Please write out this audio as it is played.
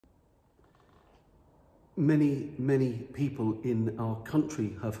many people in our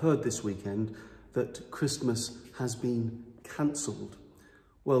country have heard this weekend that Christmas has been cancelled.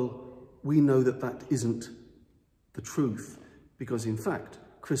 Well, we know that that isn't the truth, because in fact,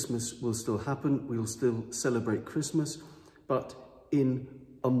 Christmas will still happen. We'll still celebrate Christmas, but in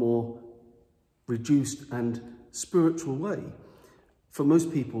a more reduced and spiritual way. For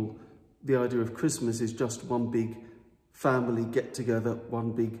most people, the idea of Christmas is just one big family get-together,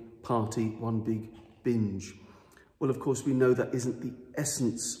 one big party, one big binge. Well, of course, we know that isn't the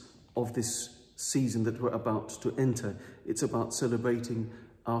essence of this season that we're about to enter. It's about celebrating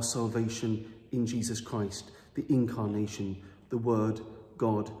our salvation in Jesus Christ, the incarnation, the Word,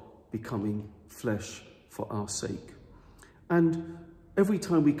 God becoming flesh for our sake. And every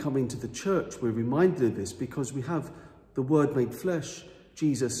time we come into the church, we're reminded of this because we have the Word made flesh,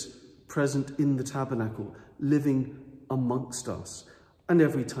 Jesus present in the tabernacle, living amongst us. And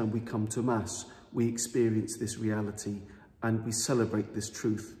every time we come to Mass, we experience this reality and we celebrate this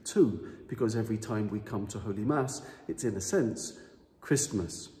truth too, because every time we come to Holy Mass, it's in a sense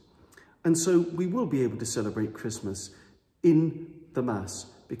Christmas. And so we will be able to celebrate Christmas in the Mass,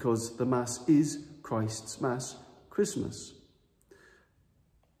 because the Mass is Christ's Mass, Christmas.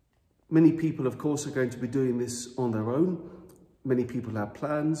 Many people, of course, are going to be doing this on their own. Many people have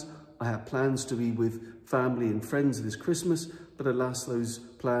plans. I have plans to be with family and friends this Christmas, but alas, those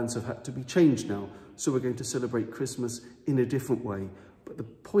plans have had to be changed now. So we're going to celebrate Christmas in a different way. But the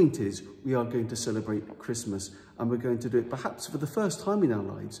point is, we are going to celebrate Christmas, and we're going to do it perhaps for the first time in our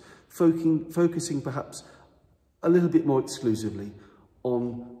lives, focusing perhaps a little bit more exclusively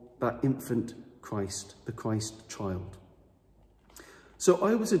on that infant Christ, the Christ child. So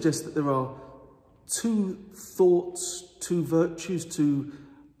I would suggest that there are two thoughts, two virtues, two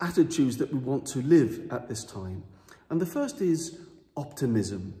attitudes that we want to live at this time. And the first is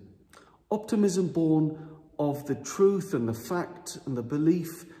optimism. Optimism born of the truth and the fact and the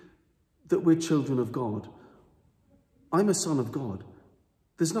belief that we're children of God. I'm a son of God.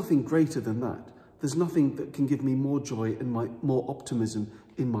 There's nothing greater than that. There's nothing that can give me more joy and more optimism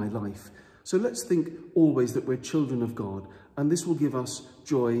in my life. So let's think always that we're children of God, and this will give us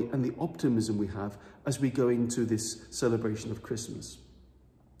joy and the optimism we have as we go into this celebration of Christmas.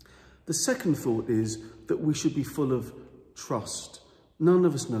 The second thought is that we should be full of trust. None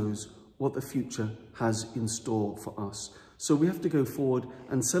of us knows what the future has in store for us. So we have to go forward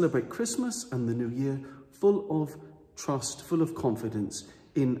and celebrate Christmas and the New Year full of trust, full of confidence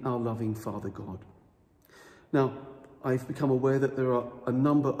in our loving Father God. Now, I've become aware that there are a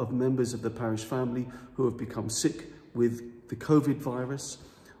number of members of the parish family who have become sick with the COVID virus,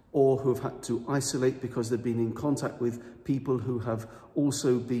 or who have had to isolate because they've been in contact with people who have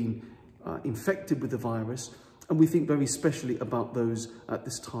also been infected with the virus. And we think very specially about those at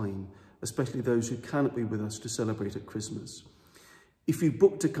this time, especially those who cannot be with us to celebrate at Christmas. If you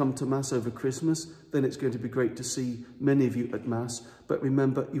book to come to Mass over Christmas, then it's going to be great to see many of you at Mass. But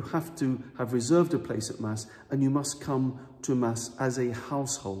remember, you have to have reserved a place at Mass, and you must come to Mass as a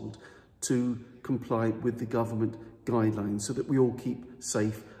household to comply with the government guidelines so that we all keep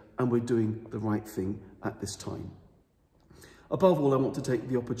safe and we're doing the right thing at this time. Above all, I want to take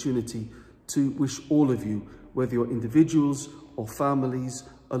the opportunity to wish all of you, whether you're individuals or families,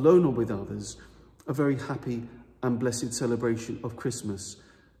 alone or with others, a very happy and blessed celebration of Christmas,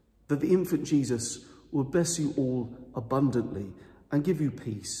 that the infant Jesus will bless you all abundantly and give you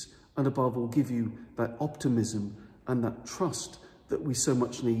peace, and above all give you that optimism and that trust that we so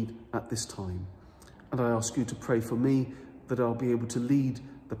much need at this time. And I ask you to pray for me that I'll be able to lead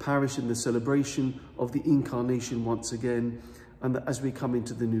the parish in the celebration of the Incarnation once again, and that as we come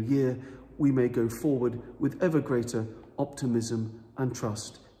into the new year, we may go forward with ever greater optimism and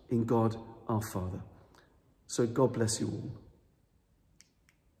trust in God our Father. So God bless you all.